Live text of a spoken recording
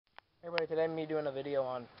Everybody, today me doing a video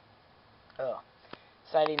on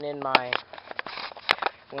sighting in my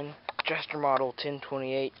Winchester model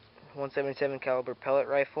 1028 177 caliber pellet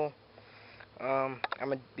rifle. I'm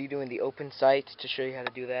gonna be doing the open sights to show you how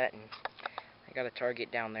to do that, and I got a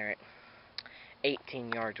target down there at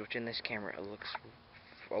 18 yards, which in this camera it looks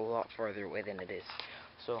a lot farther away than it is.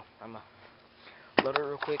 So I'm gonna load it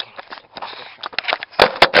real quick.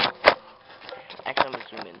 Actually, I'm gonna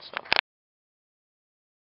zoom in some.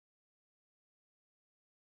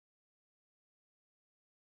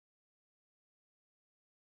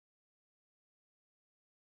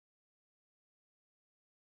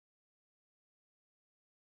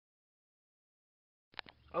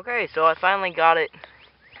 Okay, so I finally got it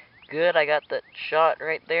good. I got the shot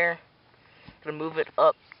right there. I'm gonna move it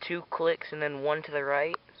up 2 clicks and then 1 to the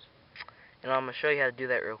right, and I'm gonna show you how to do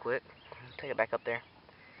that real quick. Take it back up there.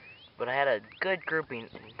 But I had a good grouping,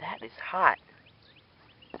 and that is hot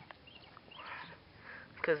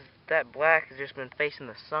because that black has just been facing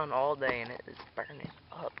the sun all day, and it is burning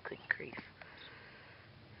up. Good grief.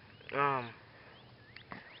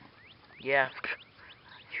 Yeah,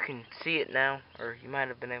 you can see it now, or you might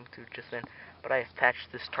have been able to just then. But I have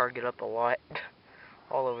patched this target up a lot,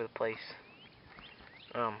 all over the place.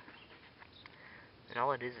 And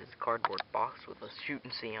all it is a cardboard box with a shoot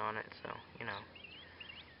and see on it, so, you know.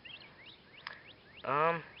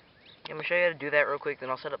 I'm going to show you how to do that real quick, then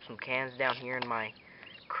I'll set up some cans down here in my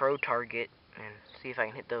crow target and see if I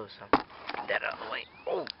can hit those. So, get that out of the way.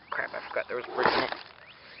 Oh, crap, I forgot there was a brick in it.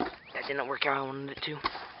 That did not work how I wanted it to.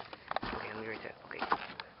 Okay, let me write that.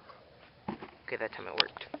 Okay, that time it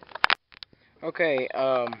worked. Okay,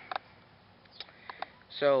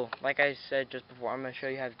 so, like I said just before, I'm going to show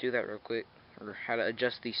you how to do that real quick, or how to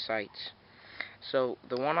adjust these sights. So,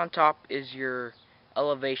 the one on top is your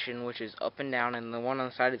elevation, which is up and down, and the one on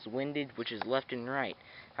the side is windage, which is left and right.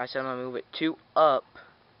 I said I'm going to move it 2 up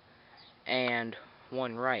and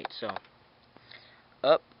 1 right. So,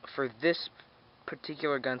 up for this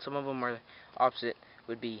particular gun, some of them are opposite,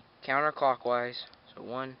 would be counterclockwise. So,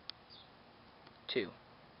 1, 2.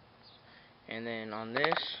 And then on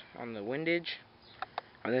this, on the windage,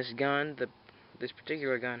 on this gun, this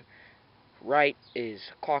particular gun, right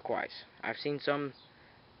is clockwise. I've seen some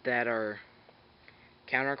that are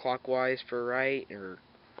counterclockwise for right, or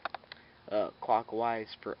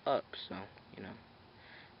clockwise for up, so, you know,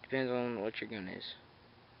 depends on what your gun is.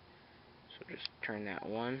 So just turn that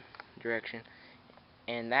one direction,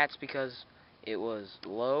 and that's because it was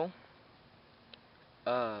low,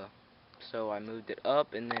 so I moved it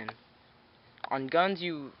up. And then on guns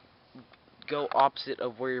you go opposite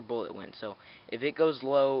of where your bullet went. So if it goes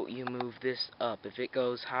low, you move this up. If it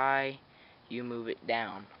goes high, you move it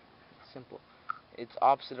down. Simple. It's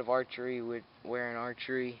opposite of archery, where in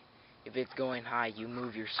archery, if it's going high, you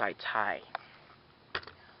move your sights high,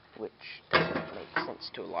 which doesn't make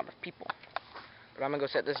sense to a lot of people. But I'm going to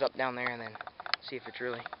go set this up down there and then see if it's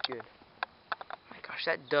really good. My gosh,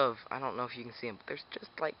 that dove, I don't know if you can see him, but there's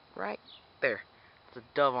just like right there. There's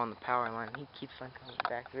a dove on the power line. He keeps on coming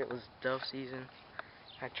back. If it was dove season,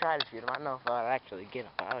 I tried to shoot him. I don't know if I'd actually get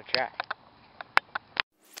him, but I would try.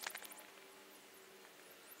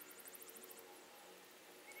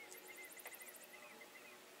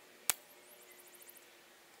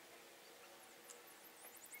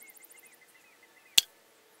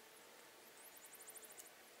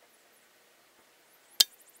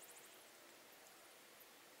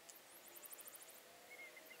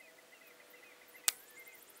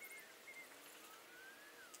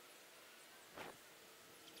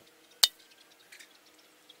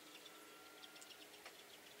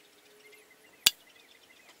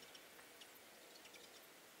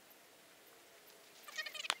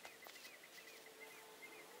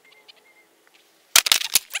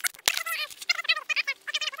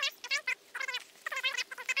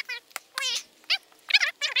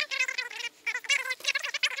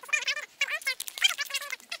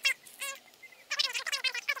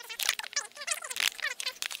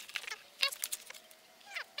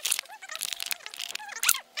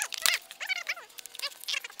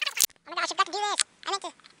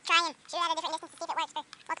 Shoot at a different distance to see if it works for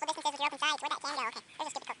multiple distances with your open sights. Where'd that can go? Okay, there's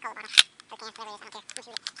a stupid color bottle. Or can, whatever it is. I don't care. I'm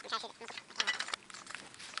gonna shoot it. I'm trying to shoot it. I'm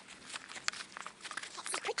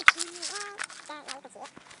gonna put the can. There, now you can see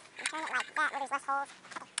it. And turn it like that where there's less holes.